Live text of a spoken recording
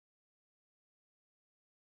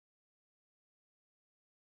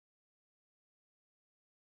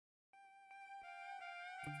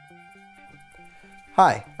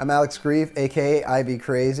Hi, I'm Alex Grieve, aka IB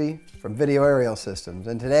Crazy from Video Aerial Systems,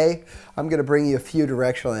 and today I'm going to bring you a few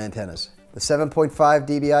directional antennas. The 7.5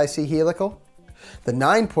 dBIC helical, the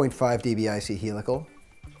 9.5 dBIC helical,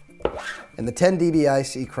 and the 10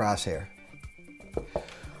 dBIC crosshair.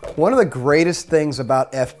 One of the greatest things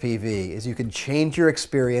about FPV is you can change your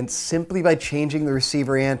experience simply by changing the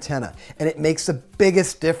receiver antenna, and it makes the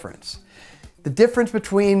biggest difference. The difference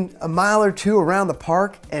between a mile or two around the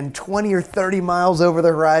park and 20 or 30 miles over the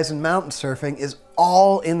horizon mountain surfing is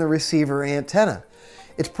all in the receiver antenna.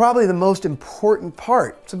 It's probably the most important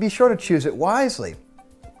part, so be sure to choose it wisely.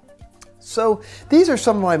 So these are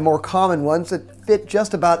some of my more common ones that fit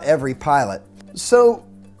just about every pilot. So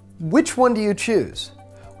which one do you choose?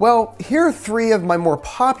 Well, here are three of my more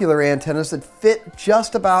popular antennas that fit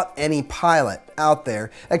just about any pilot out there,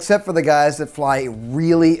 except for the guys that fly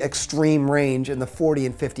really extreme range in the 40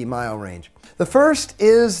 and 50 mile range. The first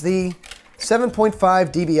is the 7.5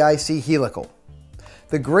 dBIC helical.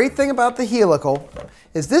 The great thing about the helical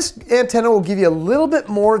is this antenna will give you a little bit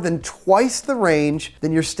more than twice the range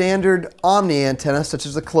than your standard omni antenna, such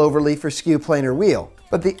as the cloverleaf or skew planar wheel.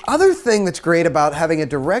 But the other thing that's great about having a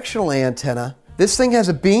directional antenna, this thing has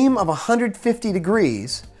a beam of 150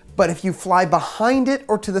 degrees, but if you fly behind it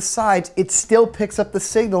or to the sides, it still picks up the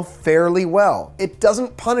signal fairly well. It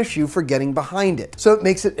doesn't punish you for getting behind it. So it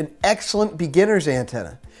makes it an excellent beginner's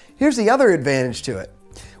antenna. Here's the other advantage to it.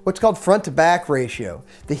 What's called front to back ratio.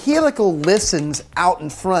 The helical listens out in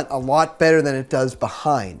front a lot better than it does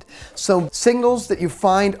behind. So signals that you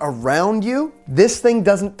find around you, this thing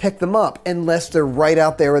doesn't pick them up unless they're right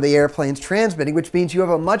out there where the airplane's transmitting, which means you have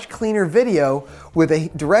a much cleaner video with a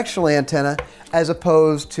directional antenna as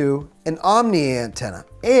opposed to an omni antenna.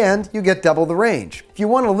 And you get double the range. If you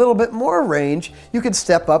want a little bit more range, you can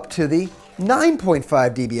step up to the 9.5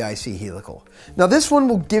 dBIC helical. Now this one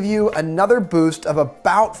will give you another boost of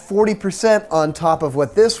about 40% on top of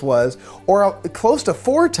what this was, or close to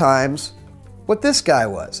 4 times what this guy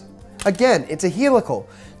was. Again, it's a helical.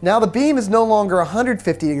 Now the beam is no longer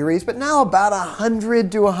 150 degrees, but now about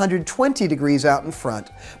 100 to 120 degrees out in front.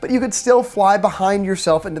 But you could still fly behind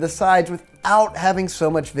yourself into the sides without having so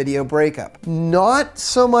much video breakup. Not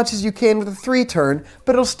so much as you can with a 3-turn,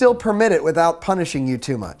 but it'll still permit it without punishing you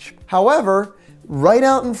too much. However, right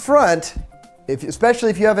out in front, especially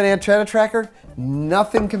if you have an antenna tracker,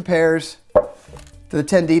 nothing compares to the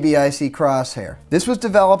 10 dBIC crosshair. This was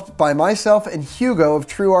developed by myself and Hugo of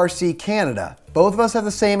True RC Canada. Both of us have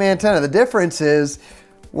the same antenna. The difference is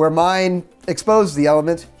where mine exposes the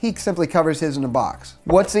elements, he simply covers his in a box.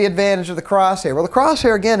 What's the advantage of the crosshair? Well, the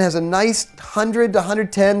crosshair again has a nice 100 to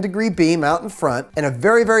 110 degree beam out in front and a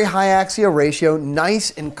very, very high axial ratio, nice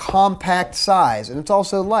and compact size, and it's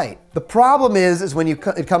also light. The problem is when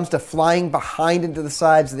it comes to flying behind into the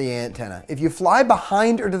sides of the antenna. If you fly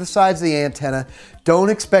behind or to the sides of the antenna, don't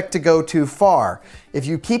expect to go too far. If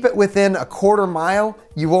you keep it within a quarter mile,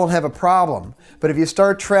 you won't have a problem. But if you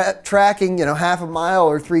start tracking, half a mile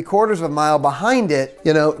or 3/4 of a mile behind it,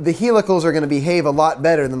 the helicals are going to behave a lot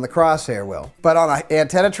better than the crosshair will. But on an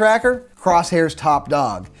antenna tracker, crosshair's top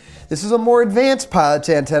dog. This is a more advanced pilot's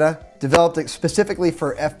antenna developed specifically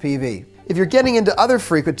for FPV. If you're getting into other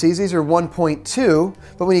frequencies, these are 1.2,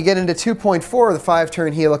 but when you get into 2.4, the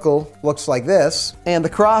 5-turn helical looks like this, and the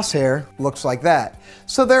crosshair looks like that.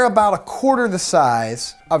 So they're about a quarter the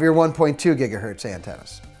size of your 1.2 gigahertz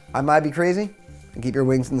antennas. I might be crazy, and keep your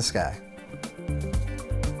wings in the sky.